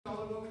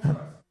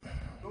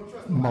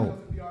Mo.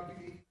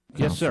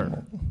 Yes,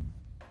 sir.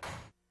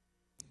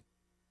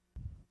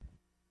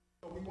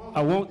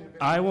 I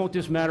want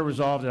this matter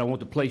resolved, and I want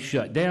the place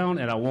shut down,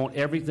 and I want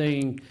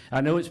everything.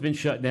 I know it's been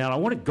shut down. I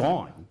want it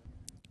gone.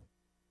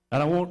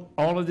 And I want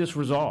all of this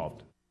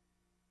resolved.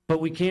 But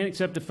we can't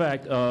accept the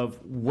fact of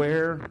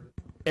where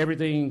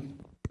everything,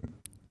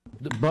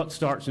 the buck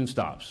starts and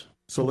stops.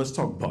 So let's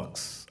talk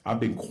bucks. I've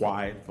been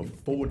quiet for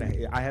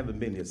 4.5. I haven't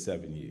been here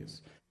 7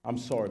 years. I'm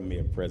sorry,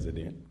 Mayor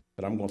President,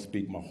 but I'm going to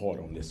speak my heart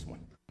on this one.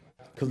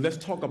 Because let's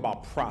talk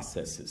about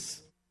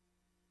processes.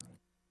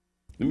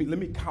 Let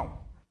me count.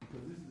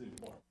 Because this is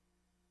important.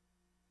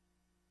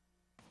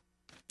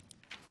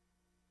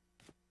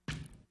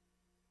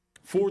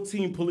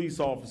 14 police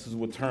officers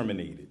were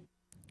terminated.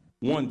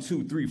 1,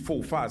 2, 3,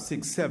 4, 5,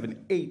 6,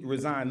 7, 8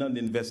 resigned under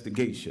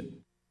investigation.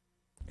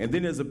 And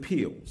then there's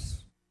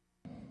appeals.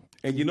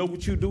 And you know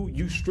what you do?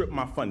 You strip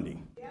my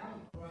funding.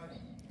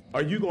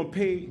 Are you going to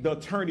pay the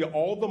attorney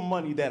all the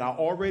money that I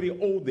already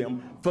owe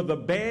them for the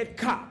bad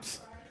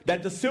cops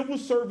that the Civil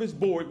Service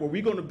Board, where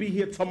we're going to be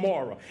here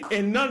tomorrow,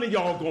 and none of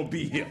y'all going to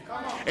be here.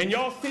 And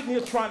y'all sitting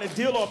here trying to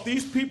deal off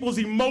these people's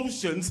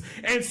emotions,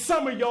 and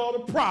some of y'all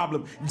the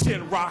problem.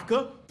 Jen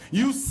Rocker,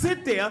 you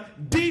sit there,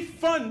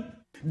 defund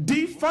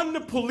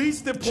the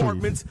police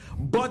department's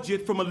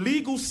budget from a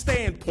legal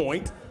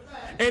standpoint,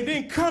 and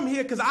then come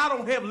here because I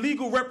don't have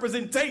legal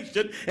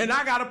representation and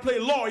I got to play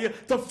lawyer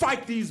to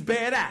fight these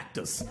bad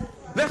actors.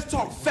 Let's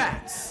talk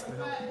facts.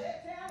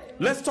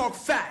 Let's talk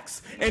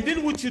facts. And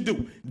then what you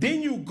do?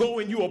 Then you go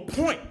and you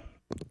appoint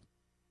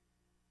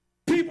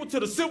people to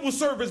the Civil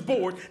Service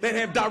Board that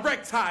have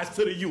direct ties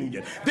to the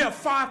union. There are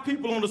 5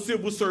 people on the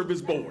Civil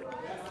Service Board.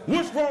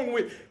 What's wrong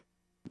with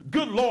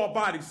good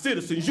law-abiding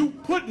citizens? You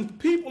putting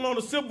people on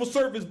the Civil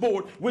Service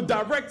Board with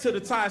direct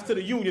ties to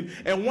the union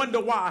and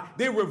wonder why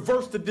they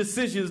reverse the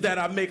decisions that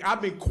I make.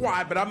 I've been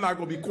quiet, but I'm not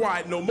going to be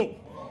quiet no more.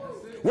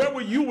 Where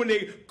were you when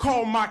they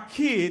called my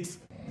kids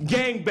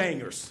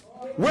gangbangers?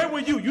 Where were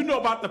you? You know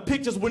about the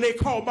pictures when they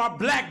called my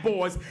black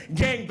boys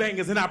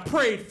gangbangers, and I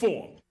prayed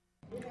for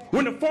them.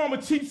 When the former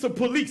chiefs of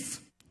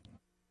police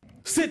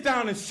sit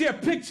down and share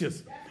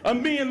pictures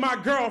of me and my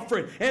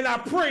girlfriend, and I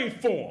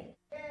prayed for them.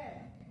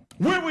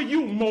 Where were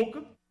you,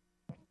 Mocha,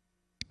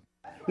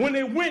 when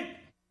they went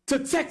to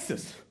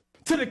Texas,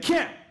 to the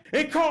camp,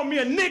 and called me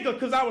a nigger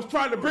because I was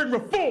trying to bring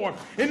reform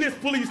in this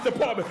police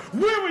department?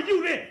 Where were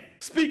you then,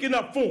 speaking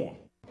up for them?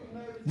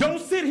 Don't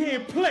sit here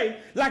and play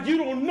like you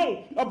don't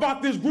know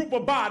about this group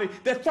of body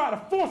that try to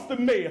force the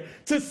mayor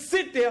to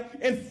sit there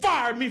and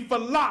fire me for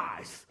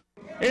lies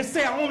and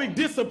say I only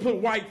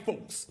discipline white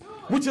folks,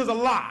 which is a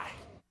lie.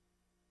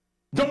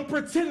 Don't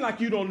pretend like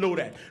you don't know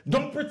that.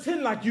 Don't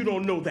pretend like you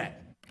don't know that.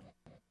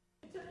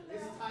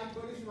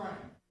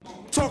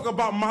 Talk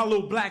about my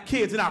little black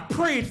kids, and I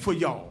prayed for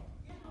y'all.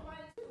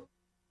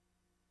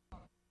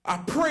 I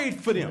prayed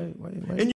for them. Wait. And